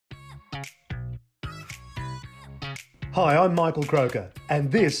Hi, I'm Michael Croker, and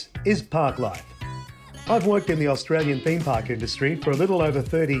this is Park Life. I've worked in the Australian theme park industry for a little over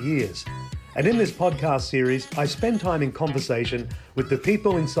 30 years, and in this podcast series, I spend time in conversation with the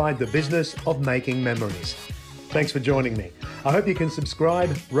people inside the business of making memories. Thanks for joining me. I hope you can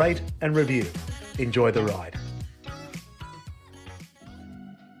subscribe, rate, and review. Enjoy the ride.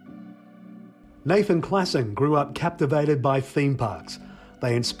 Nathan Klassen grew up captivated by theme parks.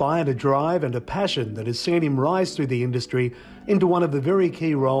 They inspired a drive and a passion that has seen him rise through the industry into one of the very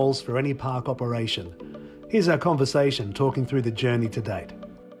key roles for any park operation. Here's our conversation talking through the journey to date.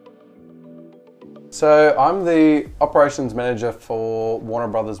 So I'm the operations manager for Warner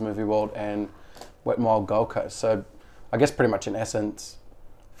Brothers Movie World and Wet n Wild Gold Coast. So I guess pretty much in essence,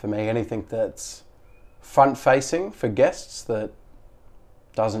 for me, anything that's front facing for guests that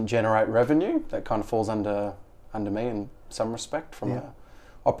doesn't generate revenue, that kind of falls under me in some respect from a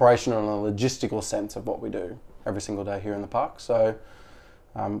operational and a logistical sense of what we do every single day here in the park. So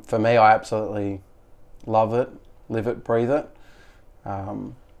for me, I absolutely love it, live it, breathe it.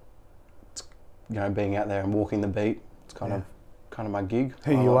 It's, being out there and walking the beat. It's kind of my gig.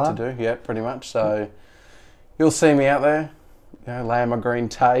 Who you like are? to do, yeah, pretty much. So you'll see me out there, laying my green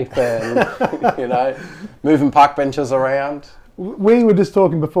tape and moving park benches around. We were just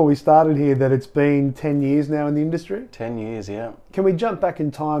talking before we started here that it's been 10 years now in the industry. 10 years, yeah. Can we jump back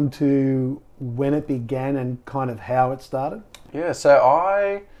in time to when it began and kind of how it started? Yeah,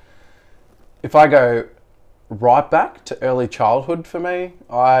 so if I go right back to early childhood for me,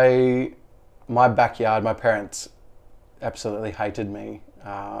 my backyard, my parents absolutely hated me.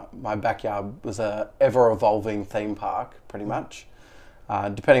 My backyard was a ever-evolving theme park, pretty much.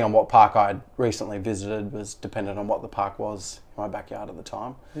 Depending on what park I'd recently visited was dependent on what the park was in my backyard at the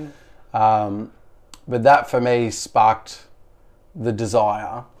time. But that for me sparked the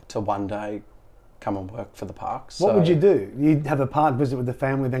desire to one day come and work for the park. What would you do? You'd have a park visit with the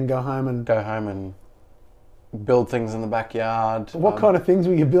family, then go home and build things in the backyard. What kind of things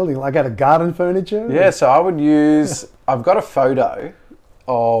were you building? Like out of garden furniture? Yeah, so I would use, I've got a photo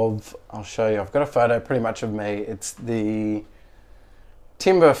I'll show you, I've got a photo pretty much of me. It's the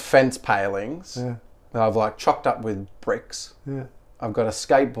timber fence palings that I've chalked up with bricks. Yeah. I've got a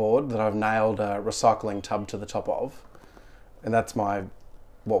skateboard that I've nailed a recycling tub to the top of, and that's what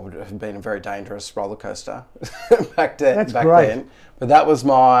would have been a very dangerous roller coaster back then. That's great. But that was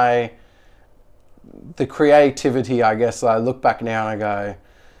the creativity, I guess. I look back now and I go,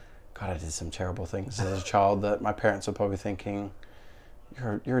 God, I did some terrible things as a child that my parents were probably thinking,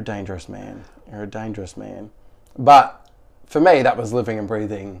 you're a dangerous man. You're a dangerous man. But for me, that was living and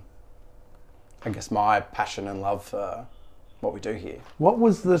breathing, I guess, my passion and love for what we do here. What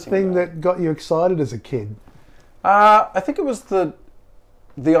was the thing that got you excited as a kid? I think it was the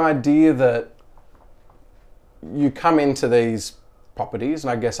idea that you come into these properties,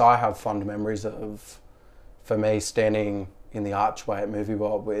 and I guess I have fond memories of, for me, standing in the archway at Movie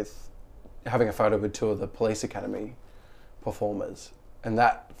World with having a photo with two of the Police Academy performers. And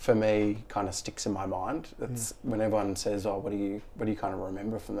that, for me, kind of sticks in my mind. It's when everyone says, "Oh, what do you kind of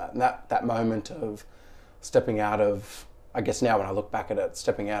remember from that?" And that moment of stepping out of, I guess now when I look back at it,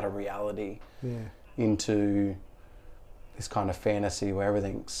 stepping out of reality into this kind of fantasy where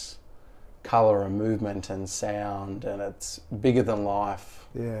everything's colour and movement and sound, and it's bigger than life.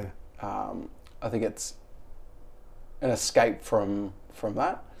 Yeah. I think it's an escape from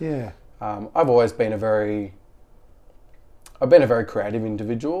that. Yeah. I've always been a very creative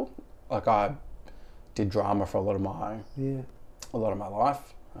individual. Like I did drama for a lot of my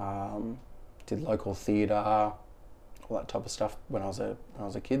life. Did local theatre, all that type of stuff when I was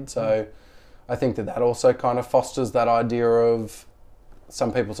a kid. So I think that also kind of fosters that idea of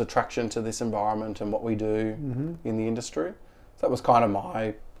some people's attraction to this environment and what we do in the industry. So that was kind of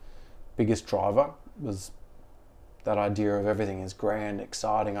my biggest driver, was that idea of everything is grand,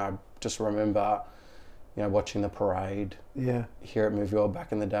 exciting. I just remember watching the parade here at Movie World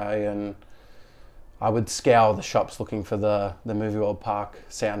back in the day, and I would scour the shops looking for the Movie World Park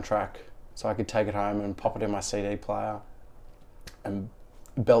soundtrack so I could take it home and pop it in my CD player and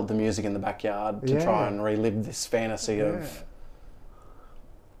belt the music in the backyard to try and relive this fantasy of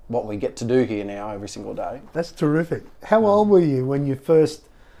what we get to do here now every single day. That's terrific. How old were you when you first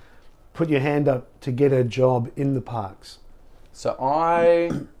put your hand up to get a job in the parks? So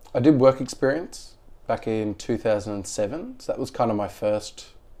I did work experience back in 2007. So that was kind of my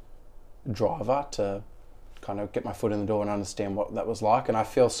first driver to kind of get my foot in the door and understand what that was like. And I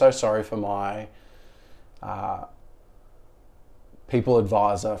feel so sorry for my people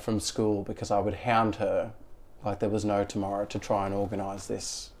advisor from school, because I would hound her like there was no tomorrow to try and organise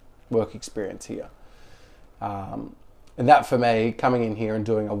this work experience here. And that for me, coming in here and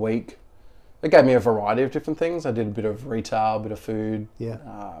doing a week, it gave me a variety of different things. I did a bit of retail, a bit of food,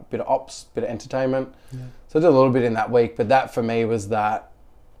 a bit of ops, a bit of entertainment. Yeah. So I did a little bit in that week, but that for me was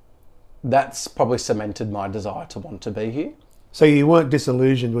that's probably cemented my desire to want to be here. So you weren't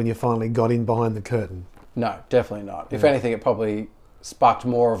disillusioned when you finally got in behind the curtain? No, definitely not. Yeah. If anything, it probably sparked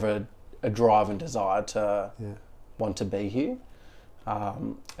more of a drive and desire to want to be here.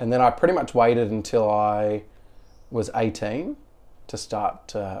 And then I pretty much waited until I was 18 to start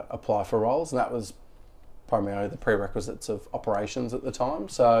to apply for roles, and that was primarily the prerequisites of operations at the time.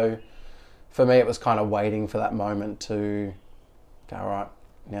 So for me, it was kind of waiting for that moment to go, all right,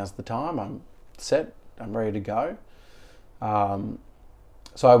 now's the time, I'm set, I'm ready to go.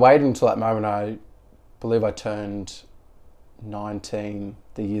 So I waited until that moment. I believe I turned 19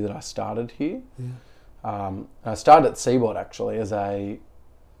 the year that I started here. I started at SeaWorld actually as a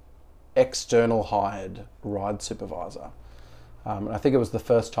external hired ride supervisor. And I think it was the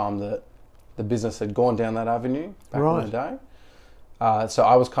first time that the business had gone down that avenue back in the day. So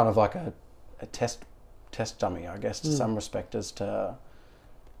I was kind of like a test dummy, I guess, to some respect, as to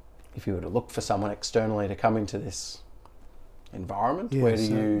if you were to look for someone externally to come into this environment, where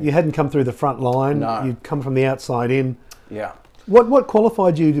do you hadn't come through the front line, no. You'd come from the outside in. Yeah. What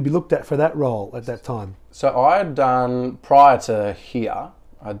qualified you to be looked at for that role at that time? So I had done, prior to here,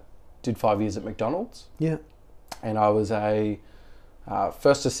 I did 5 years at McDonald's. Yeah. And I was a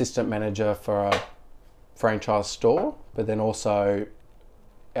first assistant manager for a franchise store, but then also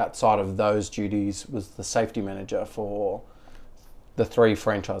outside of those duties was the safety manager for the 3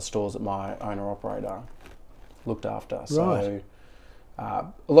 franchise stores that my owner-operator looked after. Right. So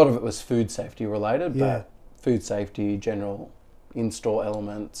a lot of it was food safety related, but food safety, general in-store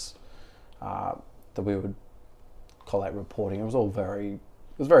elements that we would collate reporting. It was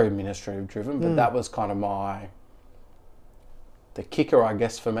very administrative driven, but that was kind of the kicker, I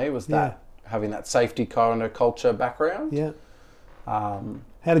guess, for me, was that having that safety kind of culture background. Yeah.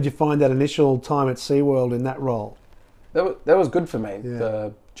 How did you find that initial time at SeaWorld in that role? That was good for me,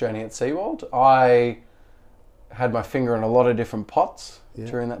 the journey at SeaWorld. I had my finger in a lot of different pots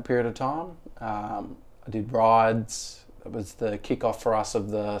during that period of time. I did rides. It was the kickoff for us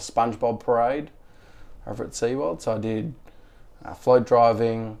of the SpongeBob parade over at SeaWorld. So I did float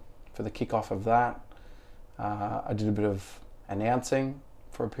driving for the kickoff of that. I did a bit of announcing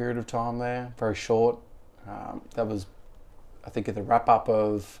for a period of time there, very short. That was, I think, at the wrap-up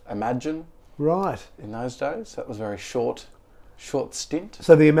of Imagine. Right. In those days. That was a very short stint.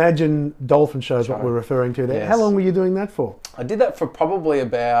 So the Imagine dolphin show is what we're referring to there. Yes. How long were you doing that for? I did that for probably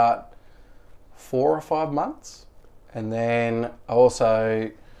about 4 or 5 months. And then I also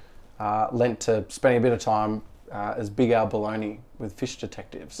lent to spending a bit of time as Big Al Baloney with Fish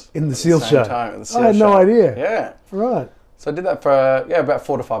Detectives. In the Seal Show? I had no idea. Yeah. Right. So I did that for about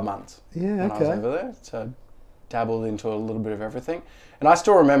 4 to 5 months. Yeah, when I was over there. So dabbled into a little bit of everything. And I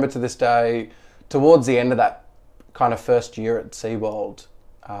still remember to this day, towards the end of that kind of first year at SeaWorld,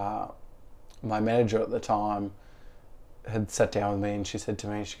 my manager at the time had sat down with me and she said to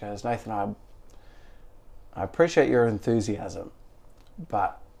me, she goes, "Nathan, I appreciate your enthusiasm,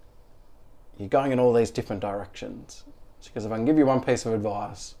 but you're going in all these different directions." She goes, "If I can give you one piece of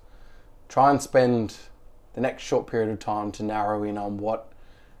advice, try and spend the next short period of time to narrow in on what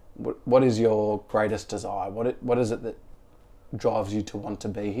is your greatest desire? What is it that drives you to want to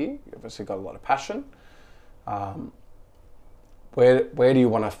be here? You've obviously got a lot of passion. Where do you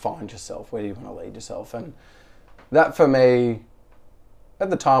want to find yourself? Where do you want to lead yourself?" And that for me, at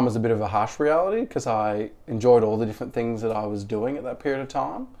the time, was a bit of a harsh reality because I enjoyed all the different things that I was doing at that period of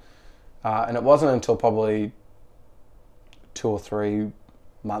time. And it wasn't until probably 2 or 3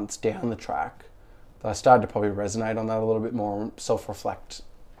 months down the track that I started to probably resonate on that a little bit more and self-reflect.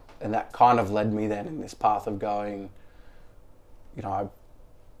 And that kind of led me then in this path of going,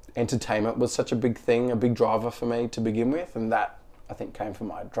 entertainment was such a big thing, a big driver for me to begin with. And that, I think, came from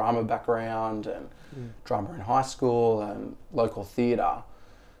my drama background and drama in high school and local theatre.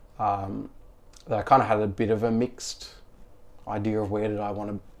 That I kind of had a bit of a mixed idea of where did I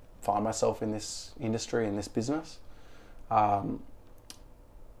want to find myself in this industry, in this business. And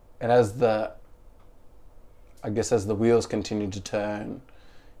as the wheels continued to turn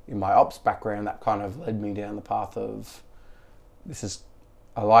in my ops background, that kind of led me down the path of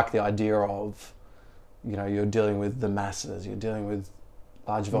I like the idea of, you're dealing with the masses, you're dealing with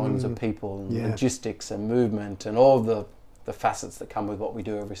large volumes of people and logistics and movement and all of the facets that come with what we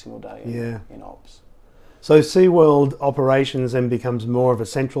do every single day in ops. So SeaWorld operations then becomes more of a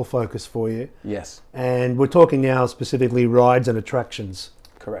central focus for you. Yes. And we're talking now specifically rides and attractions.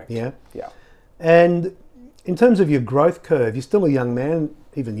 Correct. Yeah. Yeah. And in terms of your growth curve, you're still a young man,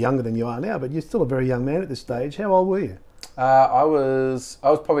 even younger than you are now, but you're still a very young man at this stage. How old were you? I was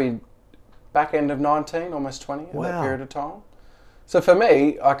probably back end of 19, almost 20 in that Wow. period of time. So for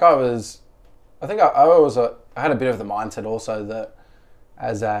me, like I think I had a bit of the mindset also that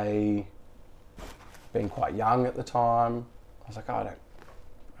being quite young at the time, I was like, I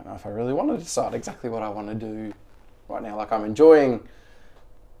don't know if I really want to decide exactly what I want to do right now. Like I'm enjoying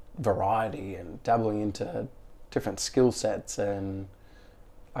variety and dabbling into different skill sets and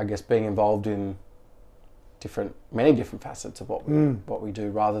I guess being involved in many different facets of what we do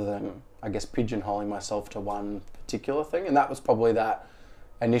rather than, I guess, pigeonholing myself to one particular thing. And that was probably that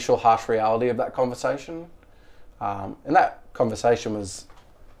initial harsh reality of that conversation. And that conversation was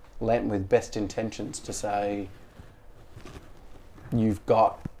lent with best intentions to say, you've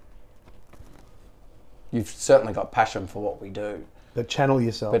certainly got passion for what we do. But channel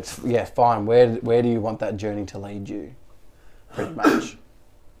yourself. But yeah, fine. Where do you want that journey to lead you? Pretty much.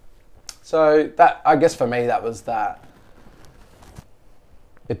 So that, I guess for me, that was that.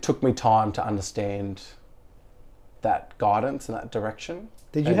 It took me time to understand that guidance and that direction.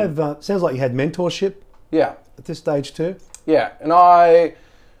 Did you have, sounds like you had mentorship Yeah. at this stage too? Yeah. And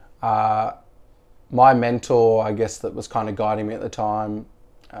my mentor, I guess, that was kind of guiding me at the time,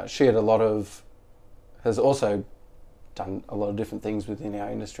 she has also done a lot of different things within our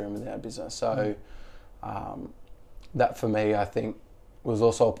industry and within our business. So that for me, I think, was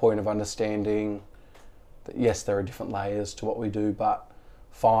also a point of understanding that yes, there are different layers to what we do, but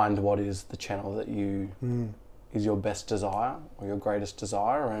find what is the channel that is your best desire or your greatest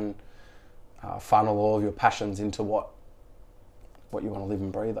desire, and funnel all of your passions into what you want to live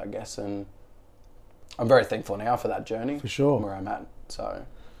and breathe, I guess. And I'm very thankful now for that journey. For sure. Where I'm at. So,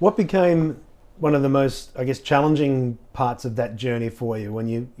 what became one of the most, I guess, challenging parts of that journey for you when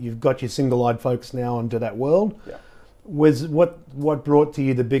you've got your single-eyed focus now onto that world? Yeah. Was what brought to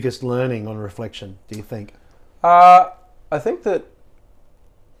you the biggest learning on reflection, do you think? I think that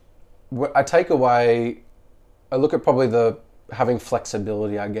I look at probably having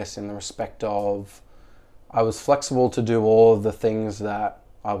flexibility, I guess, in the respect of I was flexible to do all of the things that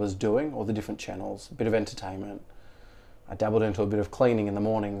I was doing, all the different channels, a bit of entertainment. I dabbled into a bit of cleaning in the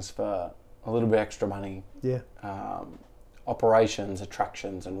mornings for a little bit extra money. Yeah. Operations,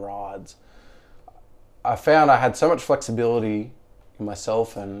 attractions and rides. I found I had so much flexibility in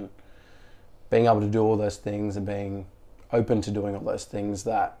myself and being able to do all those things and being open to doing all those things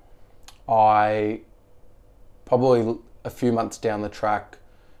that I probably a few months down the track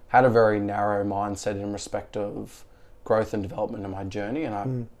had a very narrow mindset in respect of growth and development in my journey, and I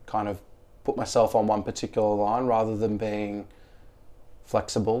kind of put myself on one particular line rather than being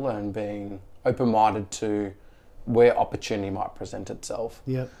flexible and being open-minded to where opportunity might present itself.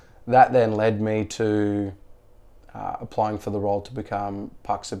 Yeah. That then led me to applying for the role to become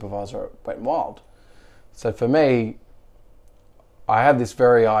park supervisor at Wet n Wild. So for me, I had this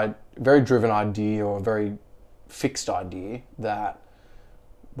very driven idea, or a very fixed idea, that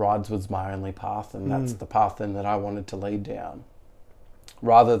rides was my only path, and that's the path then that I wanted to lead down.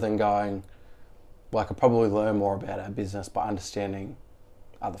 Rather than going, well, I could probably learn more about our business by understanding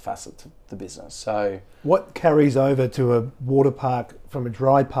other facets of the business. So what carries over to a water park from a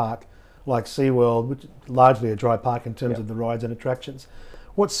dry park like SeaWorld, which is largely a dry park in terms of the rides and attractions?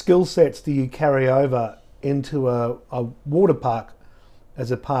 What skill sets do you carry over into a water park as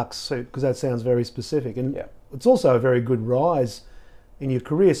a park suit? Because that sounds very specific. And it's also a very good rise in your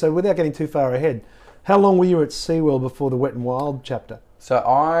career. So without getting too far ahead, how long were you at SeaWorld before the Wet n Wild chapter? So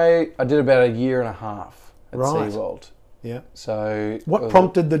I did about a year and a half at Right. SeaWorld. Yeah. So What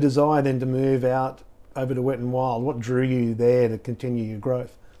prompted the desire then to move out over to Wet n Wild? What drew you there to continue your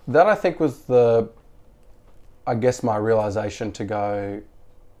growth? that, I think, was my realization to go,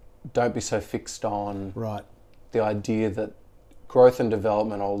 don't be so fixed on Right. the idea that growth and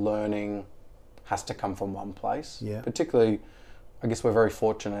development or learning has to come from one place. Yeah. Particularly, I guess we're very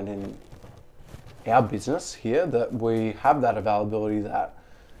fortunate in our business here that we have that availability, that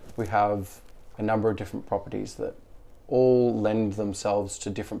we have a number of different properties that all lend themselves to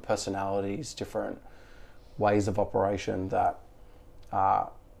different personalities, different ways of operation that,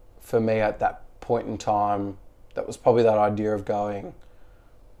 for me at that point in time, that was probably that idea of going,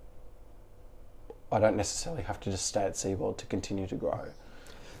 I don't necessarily have to just stay at SeaWorld to continue to grow.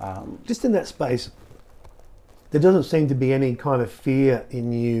 Just in that space, there doesn't seem to be any kind of fear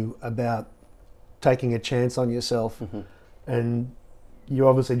in you about taking a chance on yourself. Mm-hmm. And you're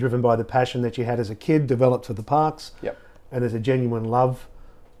obviously driven by the passion that you had as a kid, developed for the parks, Yep. and there's a genuine love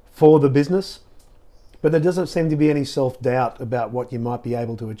for the business. But there doesn't seem to be any self-doubt about what you might be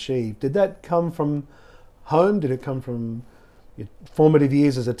able to achieve. Did that come from home? Did it come from your formative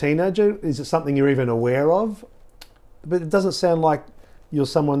years as a teenager? Is it something you're even aware of? But it doesn't sound like you're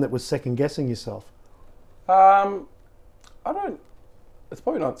someone that was second-guessing yourself. I don't. It's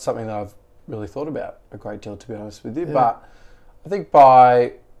probably not something that I've really thought about a great deal, to be honest with you. Yeah. But I think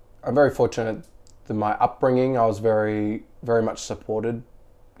I'm very fortunate that my upbringing, I was very, very much supported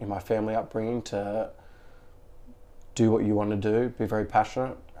in my family upbringing to do what you want to do, be very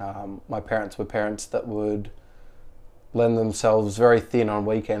passionate. My parents were parents that would lend themselves very thin on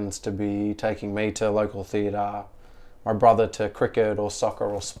weekends to be taking me to local theatre, my brother to cricket or soccer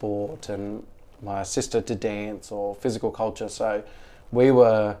or sport, and my sister to dance or physical culture. So we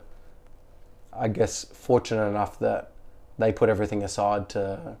were, I guess, fortunate enough that they put everything aside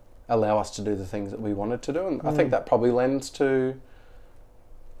to allow us to do the things that we wanted to do. And I think that probably lends to,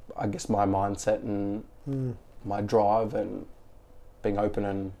 I guess, my mindset and my drive and being open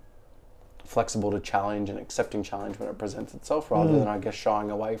and flexible to challenge and accepting challenge when it presents itself, rather than, I guess,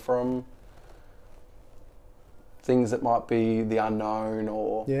 shying away from things that might be the unknown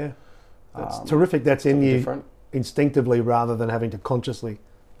or... Yeah. That's terrific. That's in you different. Instinctively rather than having to consciously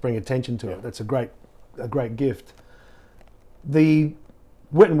bring attention to it. That's a great gift. The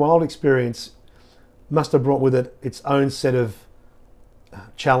Wet and Wild experience must have brought with it its own set of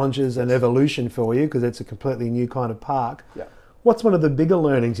challenges and evolution for you, because it's a completely new kind of park. Yeah. What's one of the bigger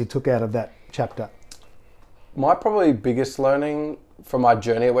learnings you took out of that chapter? My probably biggest learning from my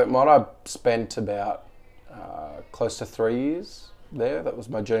journey at Wet and Wild, I spent about close to 3 years there. That was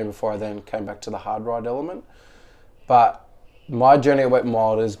my journey before I then came back to the hard ride element. But my journey at Wet and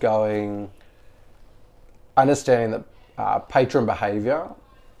Wild is understanding that patron behaviour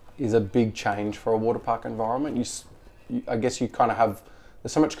is a big change for a water park environment. I guess you kind of have,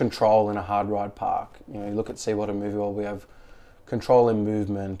 there's so much control in a hard ride park. You know, you look at SeaWorld and MovieWorld, we have control in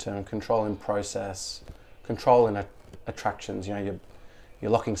movement and control in process, control in attractions. You know,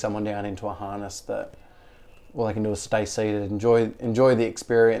 you're locking someone down into a harness that all they can do is stay seated, enjoy the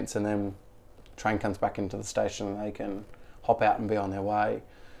experience, and then the train comes back into the station and they can hop out and be on their way.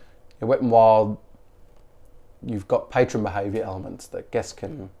 In Wet and Wild, you've got patron behaviour elements that guests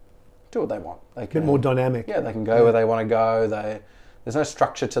can do what they want. They can, a bit more dynamic. Yeah, they can go where they want to go. There's no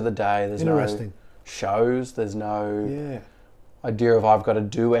structure to the day. There's no shows. There's no idea of I've got to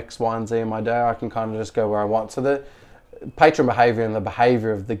do X, Y, and Z in my day. I can kind of just go where I want. So the patron behaviour and the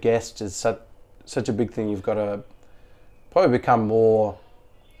behaviour of the guest is such a big thing. You've got to probably become more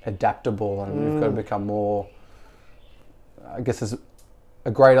adaptable, and you've got to become more, I guess there's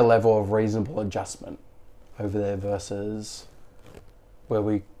a greater level of reasonable adjustment over there versus where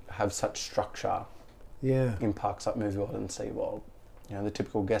we have such structure in parks like MovieWorld and SeaWorld. You know, the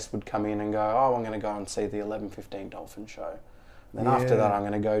typical guest would come in and go, oh, I'm going to go and see the 11:15 dolphin show. And then after that, I'm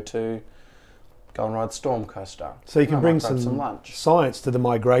going to go and ride Storm Coaster. So you can bring some lunch. Science to the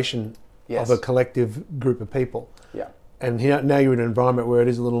migration of a collective group of people. Yeah. And now you're in an environment where it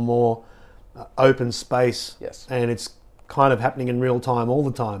is a little more open space. Yes. And it's kind of happening in real time all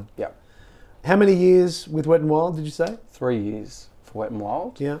the time. Yeah. How many years with Wet and Wild, did you say? 3 years for Wet and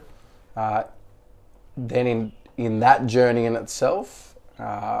Wild. Yeah. Then in that journey in itself,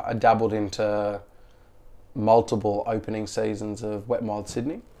 I dabbled into multiple opening seasons of Wet and Wild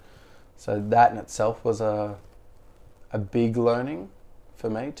Sydney. So that in itself was a big learning for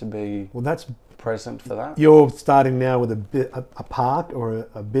me to be that's present for that. You're starting now with a park or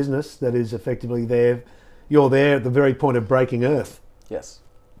a business that is effectively there. You're there at the very point of breaking earth. Yes.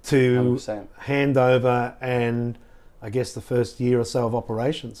 To 100%. hand over and I guess the first year or so of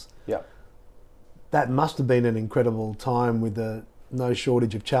operations. Yeah. That must have been an incredible time with no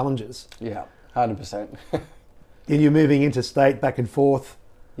shortage of challenges. Yeah, 100%. And you're moving interstate back and forth.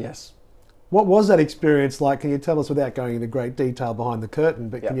 Yes. What was that experience like? Can you tell us, without going into great detail behind the curtain,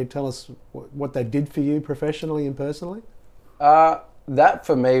 but can you tell us what that did for you professionally and personally? That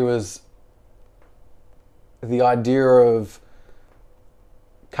for me was the idea of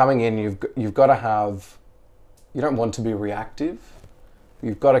coming in. You've got to have, you don't want to be reactive.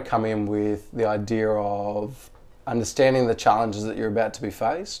 You've got to come in with the idea of understanding the challenges that you're about to be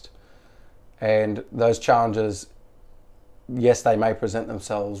faced, and those challenges, yes, they may present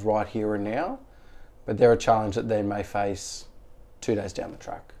themselves right here and now, but they're a challenge that they may face 2 days down the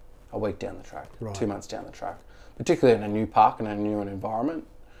track, a week down the track, 2 months down the track, particularly in a new park and a new environment.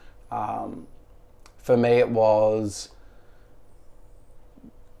 For me, it was,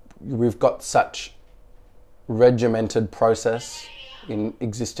 we've got such regimented process in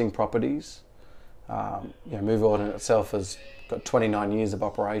existing properties. MovieWorld in itself has got 29 years of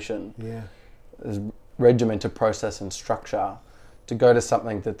operation. Yeah. There's regimented process and structure to go to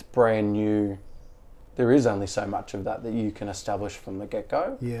something that's brand new. There is only so much of that you can establish from the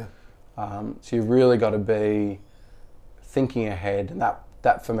get-go. Yeah. So you've really got to be thinking ahead, and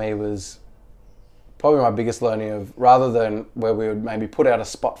that for me was probably my biggest learning of, rather than where we would maybe put out a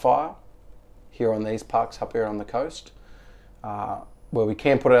spot fire here on these parks up here on the coast, where we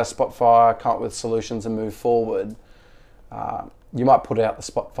can put out a spot fire, come up with solutions and move forward. You might put out the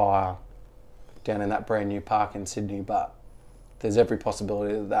spot fire down in that brand new park in Sydney, but there's every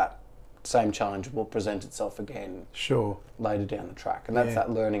possibility that same challenge will present itself again later down the track. And that's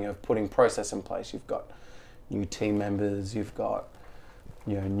that learning of putting process in place. You've got new team members, you've got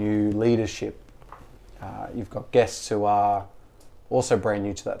new leadership, you've got guests who are also brand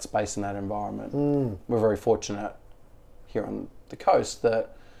new to that space and that environment. We're very fortunate here on the coast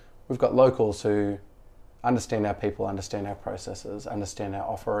that we've got locals who understand our people, understand our processes, understand our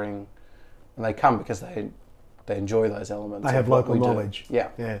offering, and they come because they enjoy those elements. They have local knowledge. Yeah.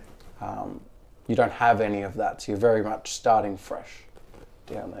 You don't have any of that, so you're very much starting fresh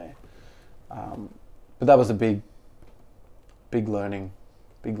down there. But that was a big learning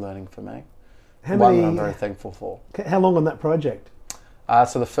for me. One that I'm very thankful for. How long on that project?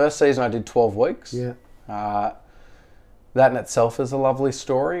 So the first season I did 12 weeks. Yeah. That in itself is a lovely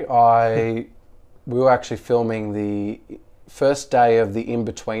story. We were actually filming the first day of the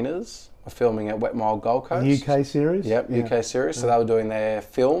In-Betweeners. We're filming at Wet Mile Gold Coast. The UK series? Yep, UK series. So they were doing their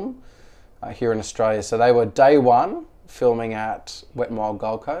film here in Australia. So they were day one filming at Wet Mile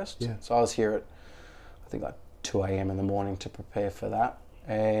Gold Coast. Yeah. So I was here at, I think, like 2 a.m. in the morning to prepare for that.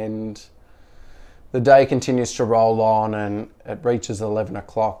 And the day continues to roll on and it reaches 11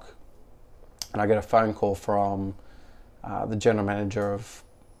 o'clock. And I get a phone call from the general manager of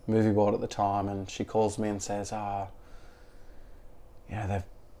Movie Board at the time, and she calls me and says, they've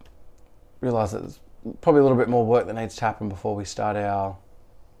realised that there's probably a little bit more work that needs to happen before we start our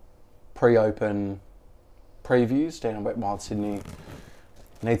pre-open previews down in Wet Mile Sydney.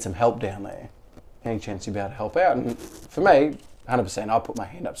 Need some help down there. Any chance you'd be able to help out? And for me, 100%, I put my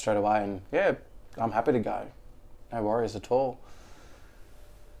hand up straight away and I'm happy to go. No worries at all.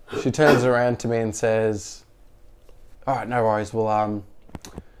 She turns around to me and says, all right, no worries, we'll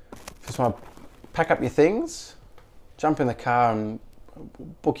just want to pack up your things, jump in the car and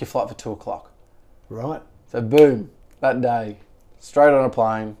book your flight for 2 o'clock. Right. So boom, that day, straight on a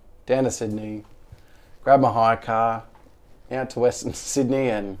plane, down to Sydney, grab my hire car, out to Western Sydney,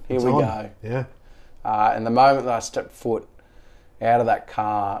 and here we go. Yeah. And the moment that I stepped foot out of that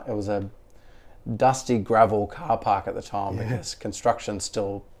car, it was a dusty gravel car park at the time because construction's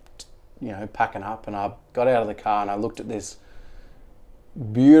still, packing up. And I got out of the car and I looked at this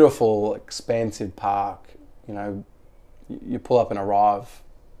beautiful, expansive park. You pull up and arrive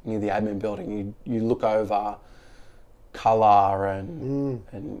near the admin building. You look over colour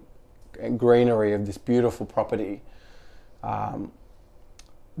and greenery of this beautiful property.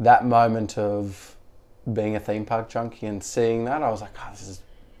 That moment of being a theme park junkie and seeing that, I was like,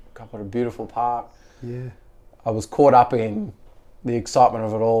 what a beautiful park. Yeah. I was caught up in the excitement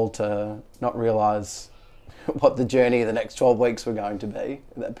of it all to not realise what the journey of the next 12 weeks were going to be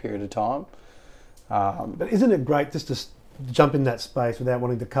at that period of time. But isn't it great just to jump in that space without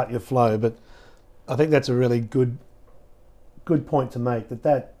wanting to cut your flow? But I think that's a really good point to make,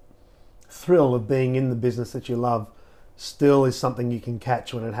 that thrill of being in the business that you love still is something you can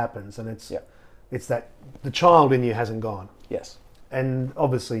catch when it happens, and it's that the child in you hasn't gone. Yes. And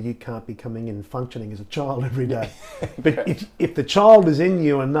obviously you can't be coming in functioning as a child every day. But if the child is in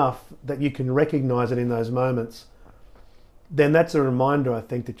you enough that you can recognise it in those moments, then that's a reminder, I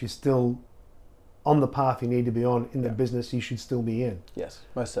think, that you're still on the path you need to be on in the business you should still be in. Yes,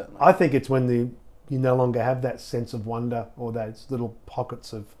 most certainly. I think it's when you no longer have that sense of wonder or those little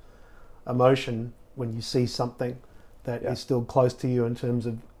pockets of emotion when you see something that is still close to you in terms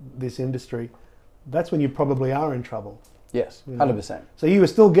of this industry. That's when you probably are in trouble. Yes, 100%. So you were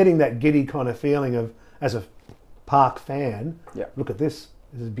still getting that giddy kind of feeling of, as a park fan, look at this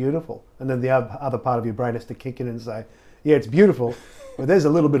is beautiful. And then the other part of your brain has to kick in and say, yeah, it's beautiful, but there's a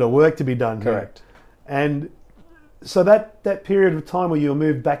little bit of work to be done. Correct. Here. And so that period of time where you were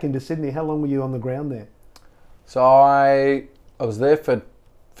moved back into Sydney, how long were you on the ground there? So I was there for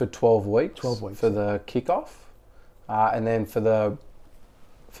 12 weeks. 12 weeks. For the kickoff. And then for the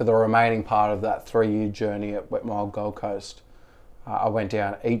remaining part of that 3-year journey at Wet Mile Gold Coast, I went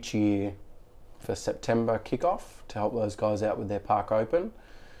down each year for September kickoff to help those guys out with their park open.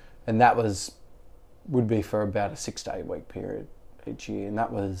 And that would be for about a 6 to 8 week period each year. And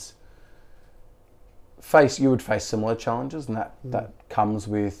that was, you would face similar challenges, and that comes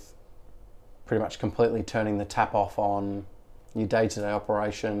with pretty much completely turning the tap off on your day-to-day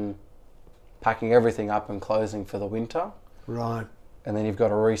operation, packing everything up and closing for the winter. Right. And then you've got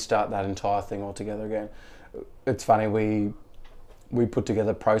to restart that entire thing altogether again. It's funny, we put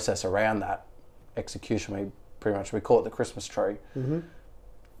together a process around that execution. We call it the Christmas tree. Mm-hmm.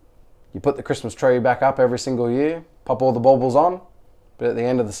 You put the Christmas tree back up every single year, pop all the baubles on, but at the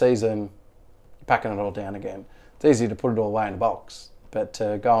end of the season, you're packing it all down again. It's easy to put it all away in a box, but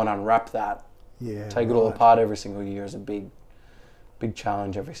to go and unwrap that, take it all apart every single year is a big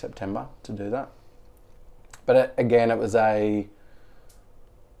challenge every September to do that. But again, it was a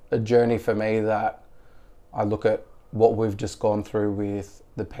journey for me that I look at what we've just gone through with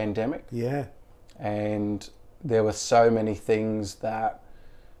the pandemic. Yeah. And there were so many things that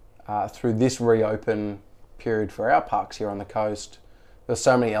through this reopen period for our parks here on the coast, there were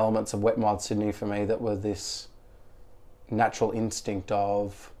so many elements of Wet n Wild Sydney for me that were this natural instinct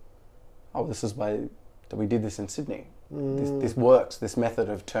of, oh, this is why that we did this in Sydney. This works. This method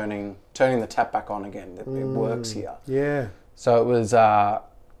of turning the tap back on again, it works here. Yeah. So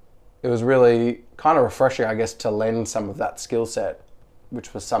it was really kind of refreshing, I guess, to lend some of that skill set,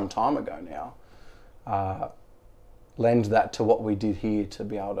 which was some time ago now, lend that to what we did here to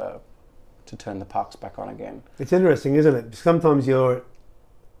be able to turn the parks back on again. It's interesting, isn't it? Sometimes you're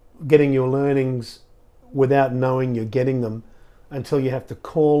getting your learnings without knowing you're getting them until you have to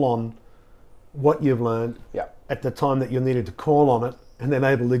call on what you've learned at the time that you needed to call on it, and then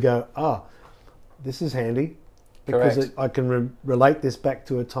able to go, this is handy because I can relate this back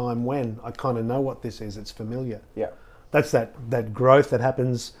to a time when I kind of know what this is. It's familiar. Yeah, that's that growth that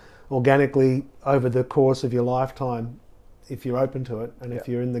happens organically over the course of your lifetime if you're open to it and if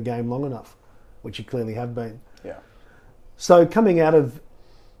you're in the game long enough, which you clearly have been. Yeah. So coming out of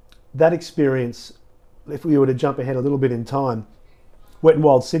that experience, if we were to jump ahead a little bit in time, Wet n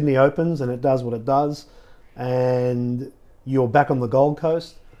Wild Sydney opens and it does what it does, and you're back on the Gold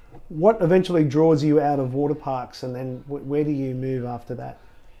Coast. What eventually draws you out of water parks, and then where do you move after that?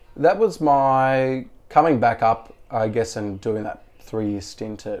 That was my coming back up, I guess, and doing that 3-year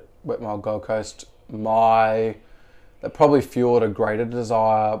stint at Wet n Wild Gold Coast. That probably fueled a greater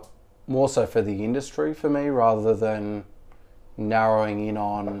desire, more so for the industry for me, rather than narrowing in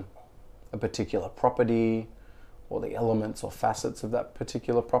on a particular property or the elements or facets of that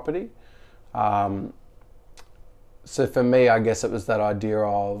particular property. So for me, I guess it was that idea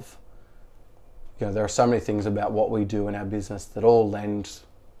of, there are so many things about what we do in our business that all lend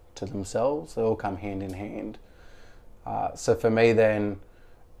to themselves. They all come hand in hand. So for me then,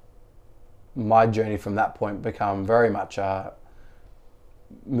 my journey from that point became very much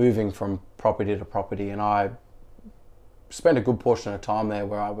moving from property to property, and I spent a good portion of time there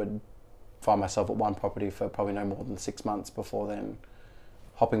where I would find myself at one property for probably no more than 6 months before then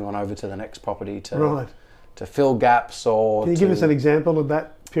hopping on over to the next property to fill gaps or... Can you give us an example of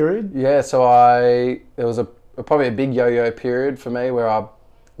that period? Yeah, so there was probably a big yo-yo period for me where I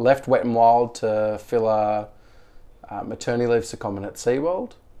left Wet n Wild to fill a maternity leave secondment at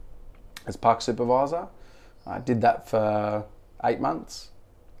SeaWorld as park supervisor. I did that for 8 months.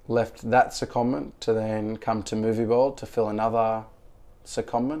 Left that secondment to then come to Movie World to fill another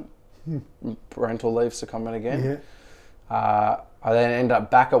secondment, parental leave secondment again. Yeah. I then ended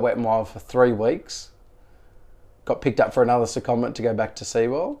up back at Wet n Wild for 3 weeks. Got picked up for another secondment to go back to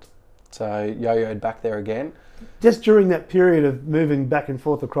SeaWorld. So yo-yoed back there again. Just during that period of moving back and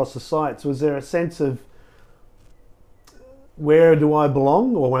forth across the sites, was there a sense of where do I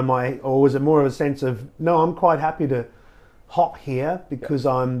belong, or was it more of a sense of, no, I'm quite happy to hop here because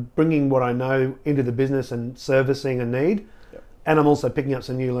I'm bringing what I know into the business and servicing a need, and I'm also picking up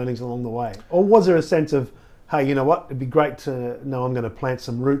some new learnings along the way? Or was there a sense of, hey, you know what, it'd be great to know I'm going to plant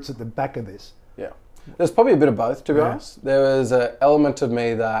some roots at the back of this? Yeah. There's probably a bit of both, to be honest. There was an element of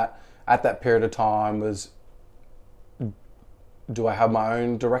me that at that period of time was, do I have my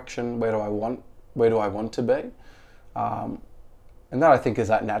own direction? Where do I want to be? And that, I think, is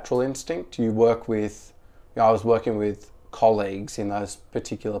that natural instinct. You work with, I was working with colleagues in those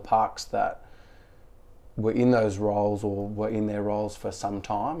particular parks that were in those roles or were in their roles for some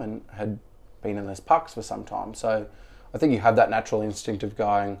time and had been in those parks for some time. So I think you have that natural instinct of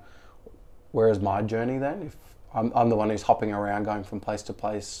going, where is my journey then? If I'm the one who's hopping around going from place to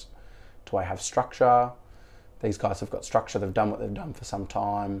place, do I have structure? These guys have got structure, they've done what they've done for some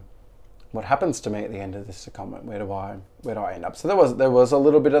time. What happens to me at the end of this secondment? Where do I end up? So there was a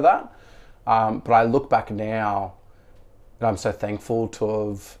little bit of that, but I look back now and I'm so thankful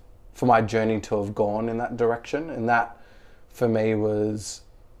for my journey to have gone in that direction, and that for me was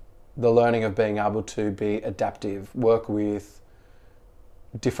the learning of being able to be adaptive, work with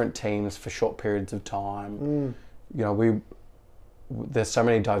different teams for short periods of time. You know, there's so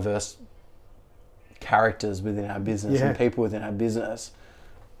many diverse characters within our business and people within our business.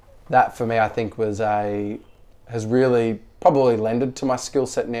 That for me, I think has really probably lended to my skill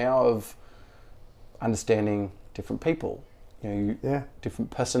set now of understanding different people, you know,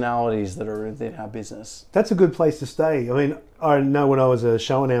 different personalities that are within our business. That's a good place to stay. I mean, I know when I was a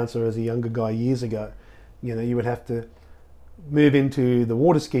show announcer as a younger guy years ago, you know, you would have to move into the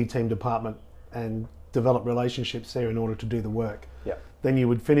water ski team department and develop relationships there in order to do the work. Yeah. Then you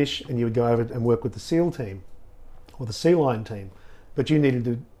would finish and you would go over and work with the SEAL team or the Sea Lion team. But you needed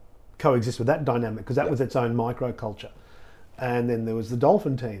to coexist with that dynamic because that was its own microculture. And then there was the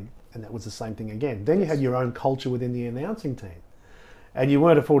dolphin team, and that was the same thing again. Then you had your own culture within the announcing team. And you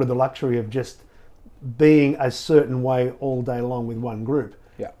weren't afforded the luxury of just being a certain way all day long with one group.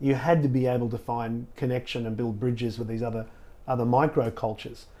 Yeah. You had to be able to find connection and build bridges with these other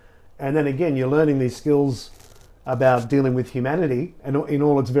microcultures. And then again, you're learning these skills about dealing with humanity and in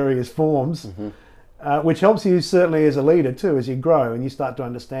all its various forms, which helps you certainly as a leader too, as you grow and you start to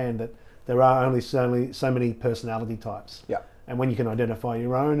understand that there are only so many personality types. Yeah. And when you can identify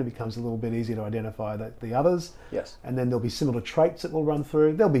your own, it becomes a little bit easier to identify the others. Yes. And then there'll be similar traits that will run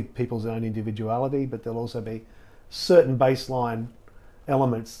through. There'll be people's own individuality, but there'll also be certain baseline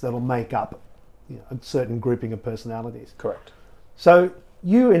elements that'll make up, you know, a certain grouping of personalities. Correct. So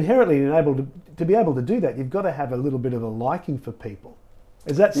you inherently able to be able to do that, you've got to have a little bit of a liking for people.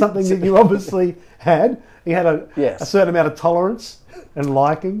 Is that something that you obviously had? You had a certain amount of tolerance and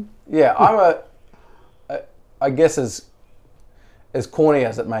liking? Yeah, I guess as corny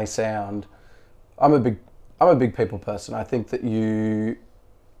as it may sound, I'm a big people person. I think that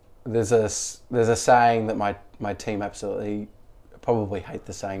there's a saying that my team absolutely probably hate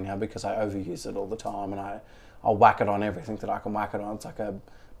the saying now because I overuse it all the time and I'll whack it on everything that I can whack it on. It's like a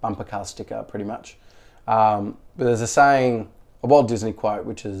bumper car sticker pretty much. But there's a saying, a Walt Disney quote,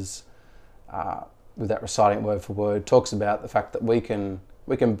 which is, without reciting it word for word, talks about the fact that we can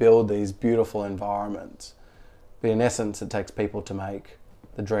build these beautiful environments, but in essence it takes people to make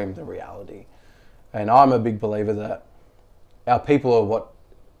the dream the reality. And I'm a big believer that our people are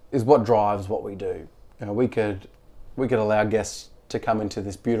what drives what we do. You know, we could allow guests to come into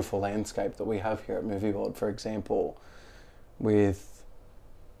this beautiful landscape that we have here at Movie World, for example, with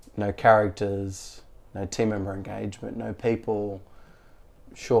no characters, no team member engagement, no people.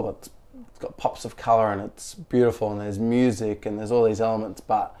 Sure, it's got pops of colour and it's beautiful and there's music and there's all these elements,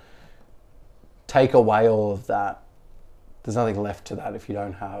 but take away all of that, there's nothing left to that if you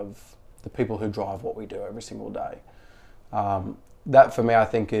don't have the people who drive what we do every single day. That for me, I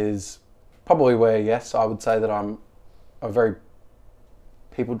think, is probably where, yes, I would say that I'm a very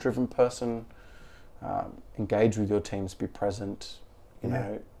people-driven person. Engage with your teams, be present. You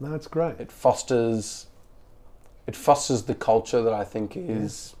know, no, that's great. It fosters the culture that I think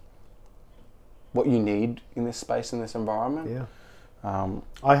is what you need in this space, in this environment. Yeah.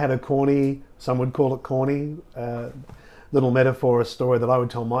 I had a corny, some would call it corny, little metaphor, a story that I would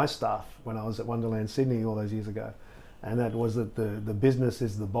tell my staff when I was at Wonderland Sydney all those years ago. And that was that the business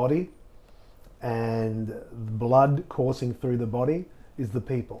is the body and blood coursing through the body is the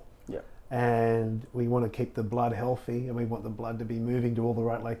people. Yeah. And we want to keep the blood healthy and we want the blood to be moving to all the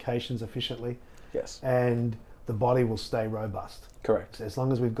right locations efficiently. Yes. And the body will stay robust. Correct. So as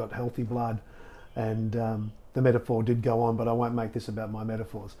long as we've got healthy blood, and the metaphor did go on, but I won't make this about my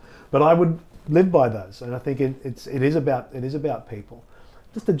metaphors. But I would live by those, and I think it is about people.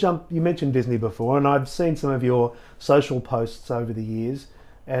 Just to jump, you mentioned Disney before, and I've seen some of your social posts over the years,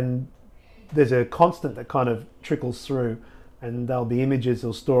 and there's a constant that kind of trickles through, and there'll be images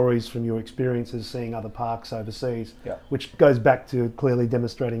or stories from your experiences seeing other parks overseas, which goes back to clearly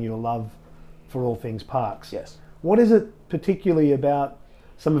demonstrating your love for all things parks. Yes. What is it particularly about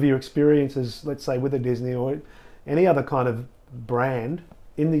some of your experiences, let's say with a Disney or any other kind of brand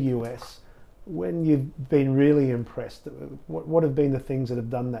in the US, when you've been really impressed? What have been the things that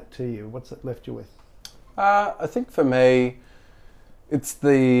have done that to you? What's it left you with? I think for me, it's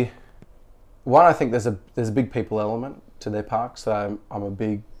the one. I think there's a big people element to their parks that I'm a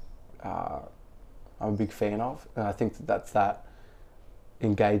big fan of, and I think that's that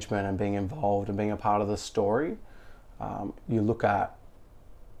engagement and being involved and being a part of the story. You look at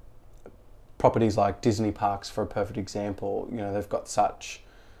properties like Disney parks for a perfect example. You know, they've got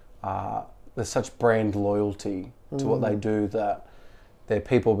there's such brand loyalty to what they do that their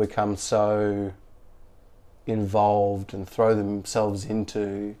people become so involved and throw themselves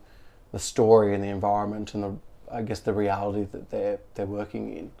into the story and the environment and the reality that they're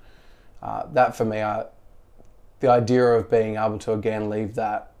working in. That for me, the idea of being able to again leave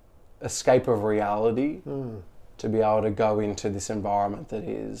that escape of reality to be able to go into this environment that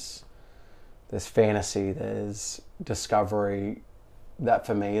is, there's fantasy, there's discovery. That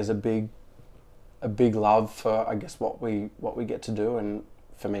for me is a big love for, I guess, what we get to do, and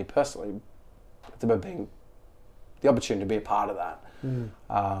for me personally, it's about being the opportunity to be a part of that.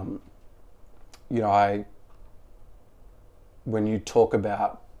 When you talk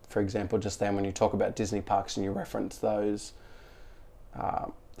about, for example, just then when you talk about Disney parks and you reference those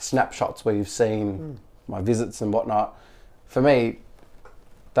snapshots where you've seen my visits and whatnot, for me,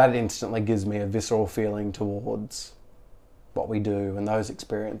 that instantly gives me a visceral feeling towards what we do and those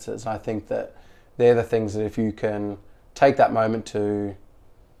experiences. And I think that they're the things that if you can take that moment to,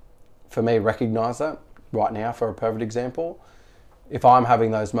 for me, recognise that right now, for a perfect example, if I'm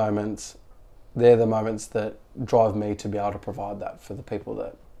having those moments, they're the moments that drive me to be able to provide that for the people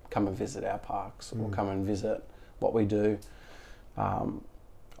that come and visit our parks or come and visit what we do. I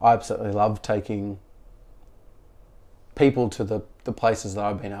absolutely love taking people to the places that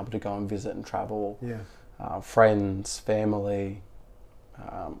I've been able to go and visit and travel. Friends, family,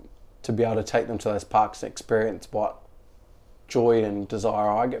 to be able to take them to those parks and experience what joy and desire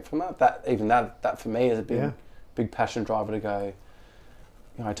I get from that. That for me is a big passion driver to go.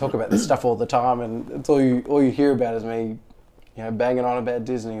 I talk about this stuff all the time, and it's all you hear about is me, banging on about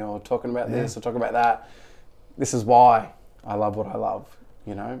Disney or talking about this or talking about that. This is why I love what I love.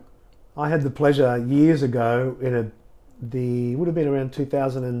 I had the pleasure years ago would have been around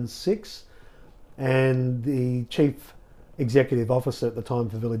 2006, and the chief executive officer at the time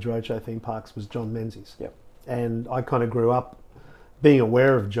for Village Roadshow Theme Parks was John Menzies. Yep. And I kind of grew up being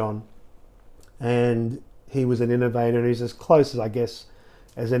aware of John, and he was an innovator, and he's as close as, I guess,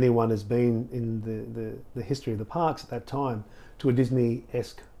 as anyone has been in the history of the parks at that time to a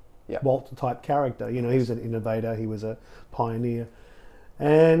Disney-esque Walt type character. He was an innovator, he was a pioneer.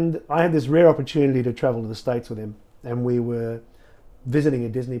 And I had this rare opportunity to travel to the States with him, and we were visiting a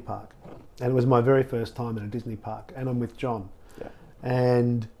Disney park. And it was my very first time in a Disney park, and I'm with John. Yeah.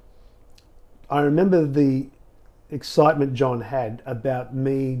 And I remember the excitement John had about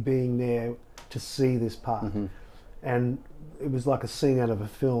me being there to see this park. And it was like a scene out of a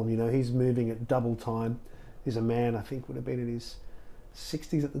film. He's moving at double time. He's a man, I think would have been in his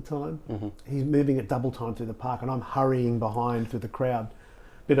 60s at the time. He's moving at double time through the park, and I'm hurrying behind through the crowd,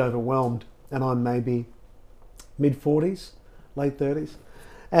 a bit overwhelmed, and I'm maybe mid-40s, late 30s.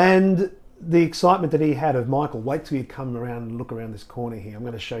 And the excitement that he had of, Michael, wait till you come around and look around this corner here. I'm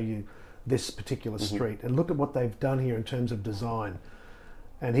going to show you this particular street, and look at what they've done here in terms of design.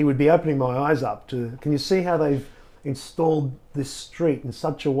 And he would be opening my eyes up to, can you see how they've installed this street in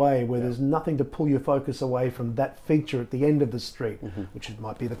such a way where there's nothing to pull your focus away from that feature at the end of the street, which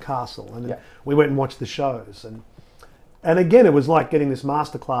might be the castle. And we went and watched the shows. And again, it was like getting this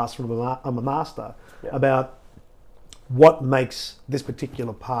masterclass from a master about what makes this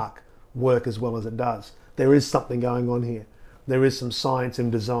particular park work as well as it does. There is something going on here. There is some science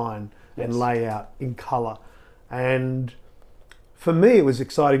in design and layout, in colour. And for me, it was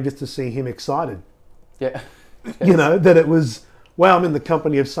exciting just to see him excited. Yeah. That it was, wow, I'm in the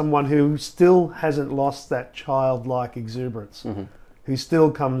company of someone who still hasn't lost that childlike exuberance, who still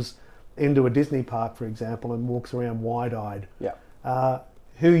comes into a Disney park, for example, and walks around wide-eyed,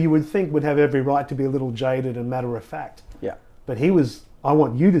 who you would think would have every right to be a little jaded and matter-of-fact. Yeah. But he was, I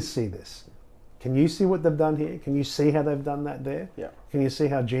want you to see this. Can you see what they've done here? Can you see how they've done that there? Yeah. Can you see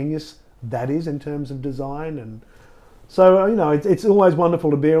how genius that is in terms of design? And so, it's always wonderful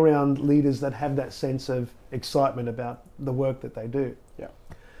to be around leaders that have that sense of excitement about the work that they do. Yeah.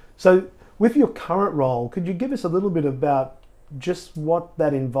 So with your current role, could you give us a little bit about just what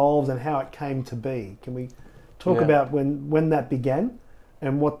that involves and how it came to be? Can we talk about when that began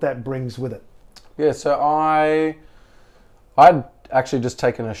and what that brings with it? Yeah, so I'd actually just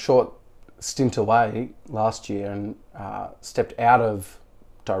taken a short stint away last year and stepped out of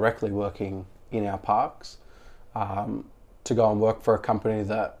directly working in our parks to go and work for a company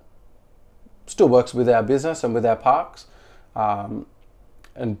that still works with our business and with our parks,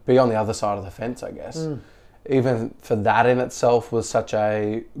 and be on the other side of the fence, I guess. Even for that in itself was such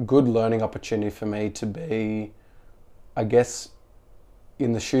a good learning opportunity for me to be, I guess,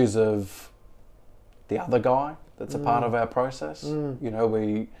 in the shoes of the other guy that's a part of our process.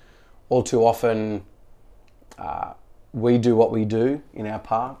 We all too often, we do what we do in our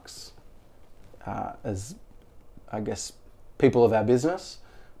parks as, I guess, people of our business,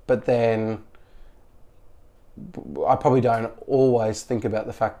 but then I probably don't always think about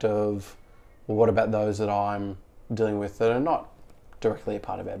the fact of, well, what about those that I'm dealing with that are not directly a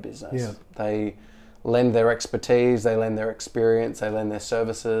part of our business? Yeah. They lend their expertise, they lend their experience, they lend their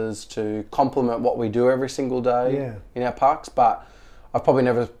services to complement what we do every single day in our parks. But I've probably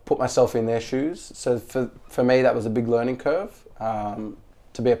never put myself in their shoes. So for me, that was a big learning curve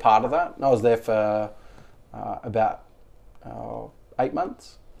to be a part of that. And I was there for about 8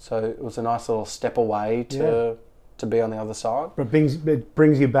 months. So it was a nice little step away to be on the other side. But it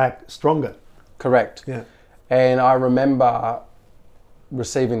brings you back stronger. Correct. Yeah. And I remember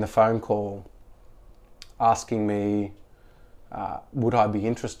receiving the phone call asking me, would I be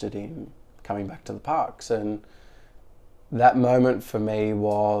interested in coming back to the parks? And that moment for me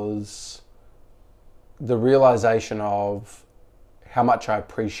was the realization of how much I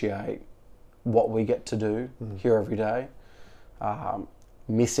appreciate what we get to do here every day.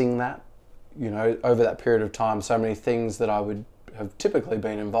 Missing that, over that period of time, so many things that I would have typically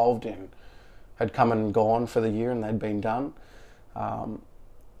been involved in had come and gone for the year and they'd been done.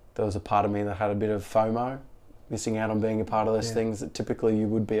 There was a part of me that had a bit of FOMO, missing out on being a part of those things that typically you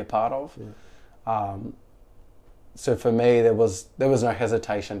would be a part of. So for me, there was no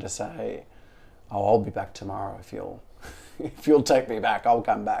hesitation to say, "Oh, I'll be back tomorrow if you'll take me back. I'll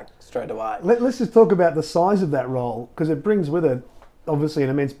come back straight away." Let's just talk about the size of that role, because it brings with it obviously an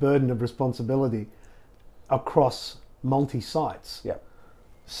immense burden of responsibility across multi-sites. Yep.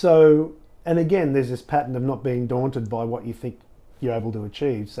 So, and again, there's this pattern of not being daunted by what you think you're able to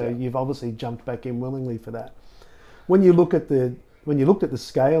achieve. So you've obviously jumped back in willingly for that. When you looked at the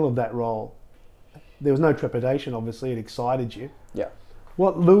scale of that role, there was no trepidation. Obviously, it excited you. Yeah.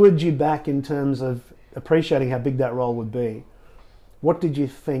 What lured you back in terms of appreciating how big that role would be? What did you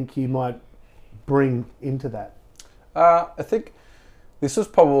think you might bring into that? I think this was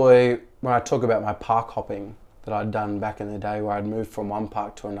probably when I talk about my park hopping that I'd done back in the day, where I'd moved from one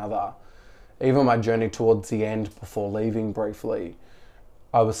park to another. Even my journey towards the end, before leaving briefly,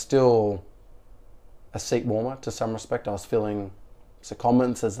 I was still a seat warmer to some respect. I was filling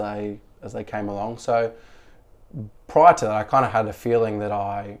secondments as they came along. So prior to that, I kind of had a feeling that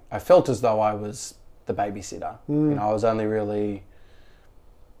I felt as though I was the babysitter.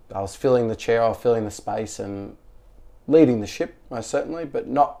 I was filling the chair, I was filling the space and leading the ship, most certainly, but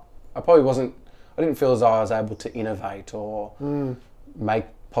I didn't feel as though I was able to innovate or make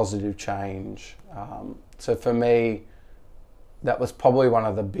positive change. So for me, that was probably one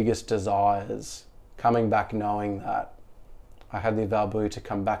of the biggest desires, coming back knowing that I had the availability to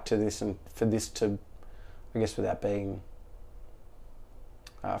come back to this, and for this to, I guess without being,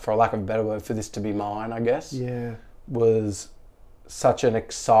 for a lack of a better word, for this to be mine, I guess, was such an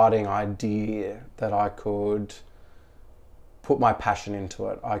exciting idea that I could put my passion into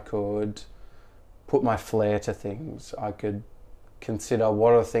it. I could put my flair to things. I could consider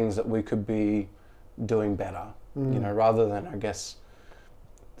what are the things that we could be doing better, rather than, I guess,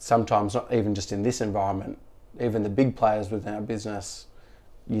 sometimes not even just in this environment, even the big players within our business,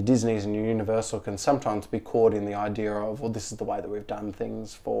 your Disneys and your Universal, can sometimes be caught in the idea of, well, this is the way that we've done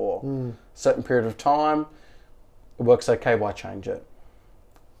things for a certain period of time. It works okay, why change it?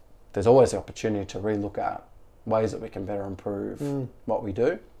 There's always the opportunity to relook at ways that we can better improve what we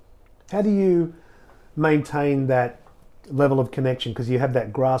do. How do you maintain that level of connection? Because you have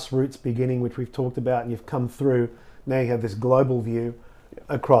that grassroots beginning, which we've talked about, and you've come through. Now you have this global view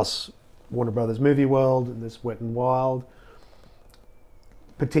across Warner Brothers Movie World and this Wet and Wild,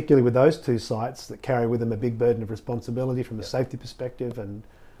 particularly with those two sites that carry with them a big burden of responsibility from a safety perspective and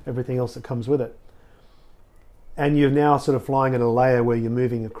everything else that comes with it. And you're now sort of flying at a layer where you're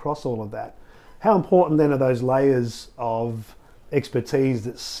moving across all of that. How important then are those layers of expertise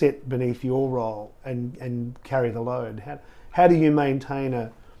that sit beneath your role and carry the load? How do you maintain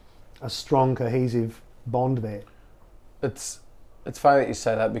a strong, cohesive bond there? It's funny that you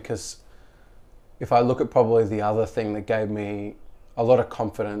say that, because if I look at probably the other thing that gave me a lot of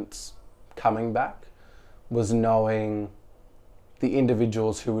confidence coming back was knowing the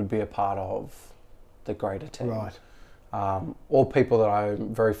individuals who would be a part of the greater team. Right. All people that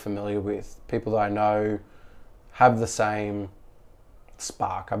I'm very familiar with, people that I know have the same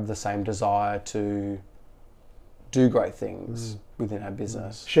spark, have the same desire to do great things within our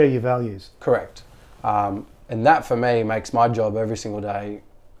business. Share your values. Correct. And that for me makes my job every single day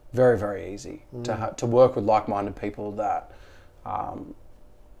very, very easy to work with like-minded people that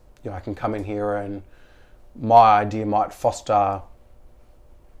I can come in here and my idea might foster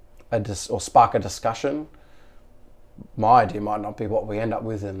or spark a discussion. My idea might not be what we end up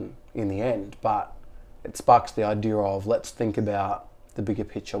with in the end, but it sparks the idea of, let's think about the bigger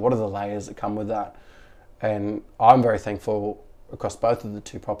picture. What are the layers that come with that? And I'm very thankful across both of the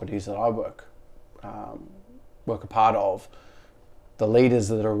two properties that I work a part of, the leaders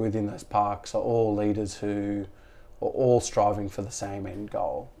that are within those parks are all leaders who are all striving for the same end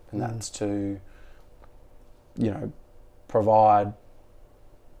goal, and that's to, provide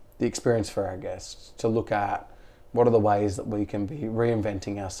the experience for our guests, to look at what are the ways that we can be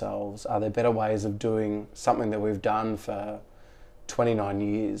reinventing ourselves. Are there better ways of doing something that we've done for 29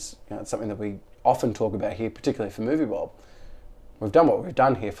 years? It's something that we often talk about here, particularly for Movie World. We've done what we've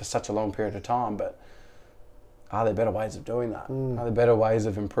done here for such a long period of time, but are there better ways of doing that? Are there better ways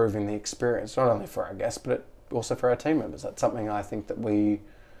of improving the experience, not only for our guests, but also for our team members? That's something I think that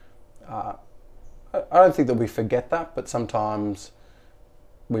I don't think that we forget that, but sometimes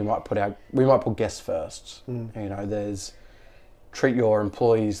we might put guests first. There's treat your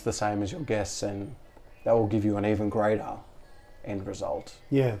employees the same as your guests, and that will give you an even greater end result.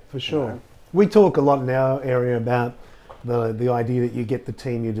 Yeah, for sure. We talk a lot in our area about the idea that you get the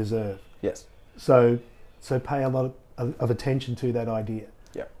team you deserve. Yes. So pay a lot of attention to that idea.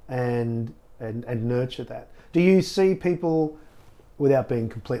 Yeah. And nurture that. Do you see people, without being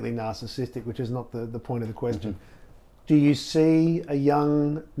completely narcissistic, which is not the point of the question, do you see a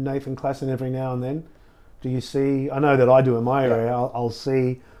young Nathan Klassen every now and then? Do you see, I know that I do in my area, I'll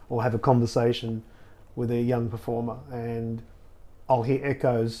see or have a conversation with a young performer and I'll hear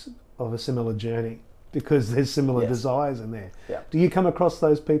echoes of a similar journey because there's similar desires in there. Yeah. Do you come across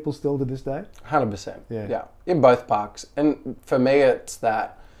those people still to this day? 100%. Yeah. In both parks. And for me, it's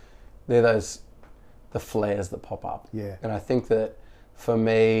that they're the flares that pop up. Yeah. And I think that for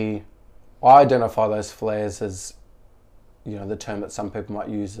me, I identify those flares as, the term that some people might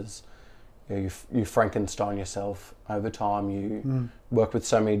use as, you Frankenstein yourself over time. You work with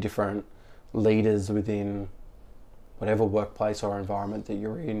so many different leaders within whatever workplace or environment that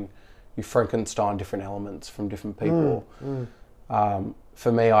you're in. You Frankenstein different elements from different people.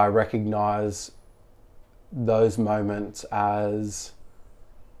 For me, I recognise those moments as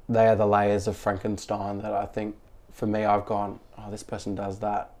they are the layers of Frankenstein that I think, for me, I've gone, this person does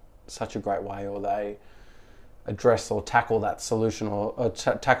that such a great way, or they address or tackle that solution or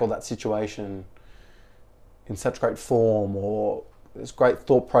tackle that situation in such great form, or there's great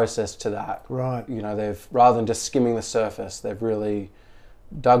thought process to that. Right. They've, rather than just skimming the surface, they've really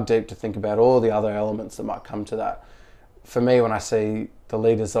dug deep to think about all the other elements that might come to that. For me, when I see the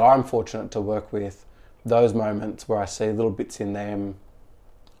leaders that I'm fortunate to work with, those moments where I see little bits in them,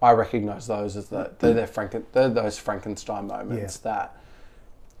 I recognise those as they're those Frankenstein moments that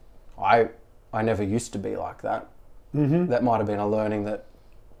I never used to be like that. That might have been a learning that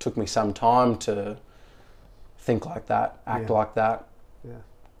took me some time to think like that, act like that,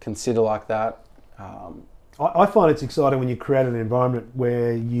 consider like that. I find it's exciting when you create an environment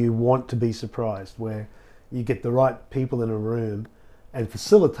where you want to be surprised, where you get the right people in a room and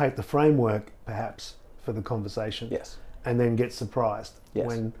facilitate the framework, perhaps, for the conversation. Yes. And then get surprised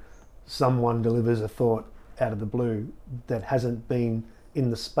when someone delivers a thought out of the blue that hasn't been in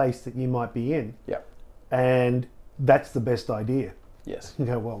the space that you might be in. Yeah. And that's the best idea. Yes. You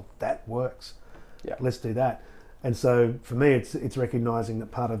go, well, that works. Yeah. Let's do that. And so for me, it's recognizing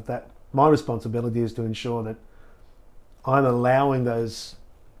that part of that, my responsibility is to ensure that I'm allowing those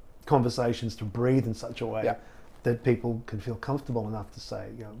conversations to breathe in such a way that people can feel comfortable enough to say,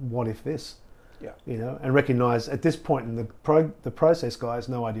 what if this? Yeah. And recognize at this point in the process, guys,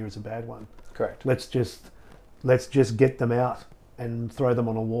 no idea is a bad one. Correct. Let's just get them out and throw them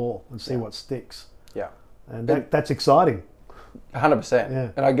on a wall and see what sticks. Yeah. And that's exciting. 100%.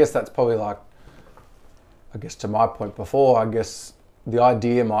 Yeah. And I guess that's probably to my point before, I guess the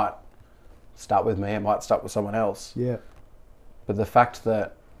idea might start with me, it might start with someone else. Yeah. But the fact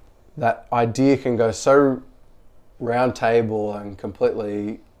that that idea can go so round table and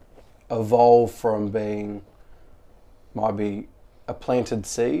completely evolve from being maybe a planted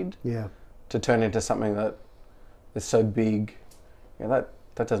seed to turn into something that is so big, that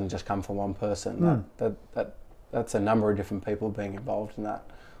doesn't just come from one person. That's a number of different people being involved in that,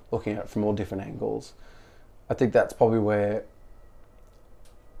 looking at it from all different angles. I think that's probably where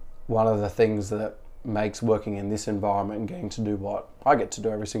one of the things that makes working in this environment and getting to do what I get to do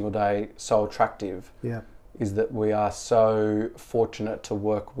every single day so attractive is that we are so fortunate to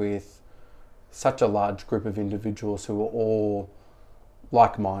work with such a large group of individuals who are all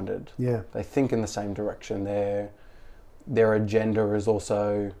like-minded. Yeah. They think in the same direction. Their agenda is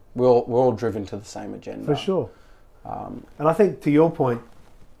also, we're all driven to the same agenda. For sure. And I think to your point,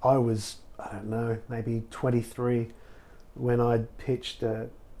 I was, I don't know, maybe 23 when I pitched a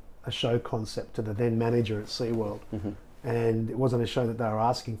show concept to the then manager at SeaWorld. And it wasn't a show that they were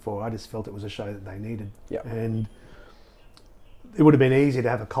asking for. I just felt it was a show that they needed. Yep. And it would have been easy to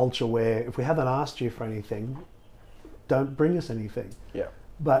have a culture where if we haven't asked you for anything, don't bring us anything. Yeah.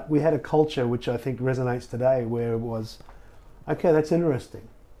 But we had a culture which I think resonates today, where it was, okay, that's interesting.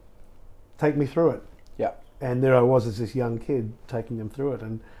 Take me through it. Yeah. And there I was as this young kid taking them through it.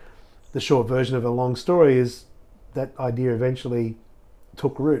 And the short version of a long story is that idea eventually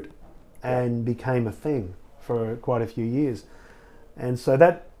took root and became a thing for quite a few years. And so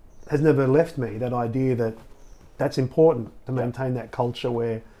that has never left me, that idea that that's important to maintain that culture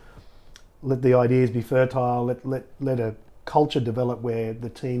where let the ideas be fertile, let a culture develop where the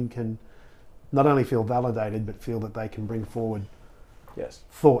team can not only feel validated but feel that they can bring forward Yes.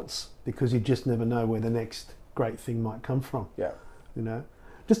 thoughts, because you just never know where the next great thing might come from. Yeah. You know,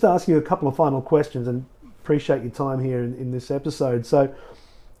 just to ask you a couple of final questions, and appreciate your time here in this episode. So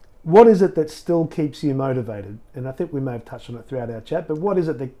what is it that still keeps you motivated? And I think we may have touched on it throughout our chat, but what is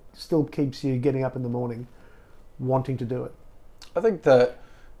it that still keeps you getting up in the morning wanting to do it? I think that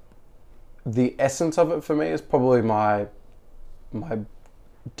the essence of it for me is probably my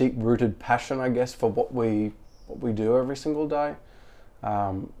deep-rooted passion, I guess, for what we do every single day.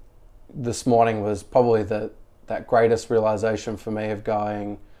 This morning was probably that greatest realization for me of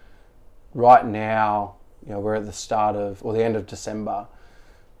going, right now, you know, we're at the start of, or the end of December.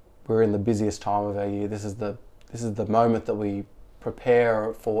 We're in the busiest time of our year. This is the moment that we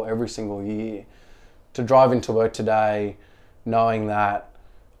prepare for every single year. To drive into work today, knowing that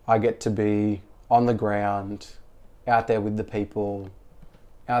I get to be on the ground, out there with the people,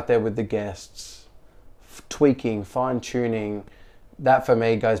 out there with the guests, tweaking, fine-tuning, that for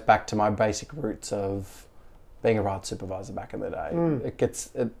me goes back to my basic roots of being a ride supervisor back in the day.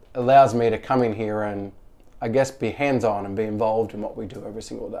 It allows me to come in here and, I guess, be hands-on and be involved in what we do every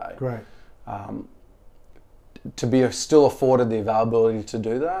single day. Great. To be still afforded the availability to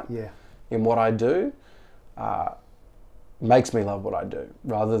do that in what I do makes me love what I do,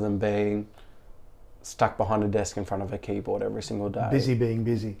 rather than being stuck behind a desk in front of a keyboard every single day. Busy being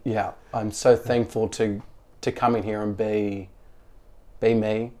busy. Yeah, I'm so thankful to come in here and be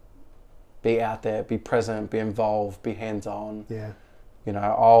me, be out there, be present, be involved, be hands-on. Yeah. You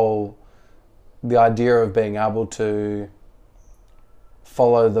know, the idea of being able to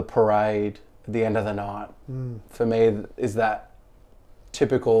follow the parade at the end of the night, for me, is that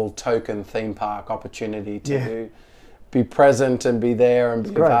typical token theme park opportunity to be present and be there and be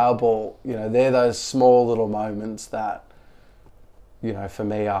available. You know, they're those small little moments that, you know, for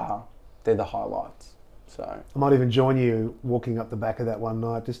me they're the highlights. So I might even join you walking up the back of that one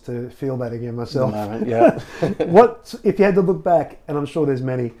night just to feel that again myself. Yeah. What, if you had to look back, and I'm sure there's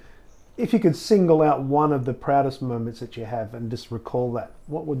many, if you could single out one of the proudest moments that you have and just recall that,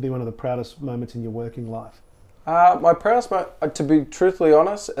 what would be one of the proudest moments in your working life? My proudest moment, to be truthfully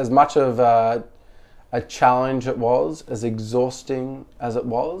honest, as much of a challenge it was, as exhausting as it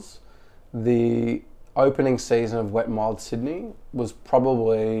was, the opening season of Wet n Wild Sydney was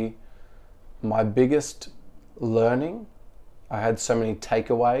probably my biggest learning. I had so many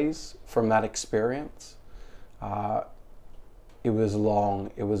takeaways from that experience. It was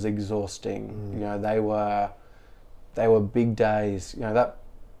long, it was exhausting. You know, they were big days. You know, that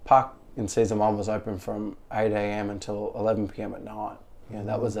park in season 1 was open from 8 a.m. until 11 p.m. at night. You know,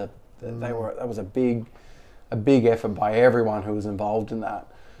 that was a big effort by everyone who was involved in that.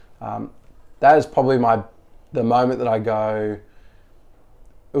 That is probably the moment that I go.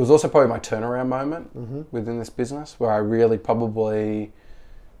 It was also probably my turnaround moment within this business, where I really probably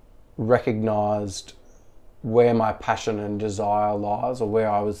recognised where my passion and desire lies, or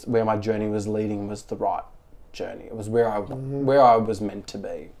where my journey was leading was the right journey. It was where I was meant to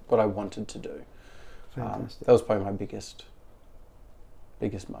be, what I wanted to do. Fantastic. That was probably my biggest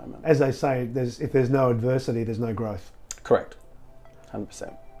moment. As they say, if there's no adversity, there's no growth. Correct,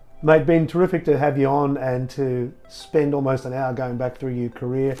 100%. Mate, been terrific to have you on and to spend almost an hour going back through your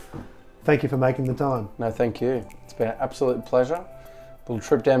career. Thank you for making the time. No, thank you. It's been an absolute pleasure. A little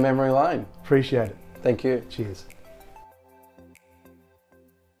trip down memory lane. Appreciate it. Thank you. Cheers.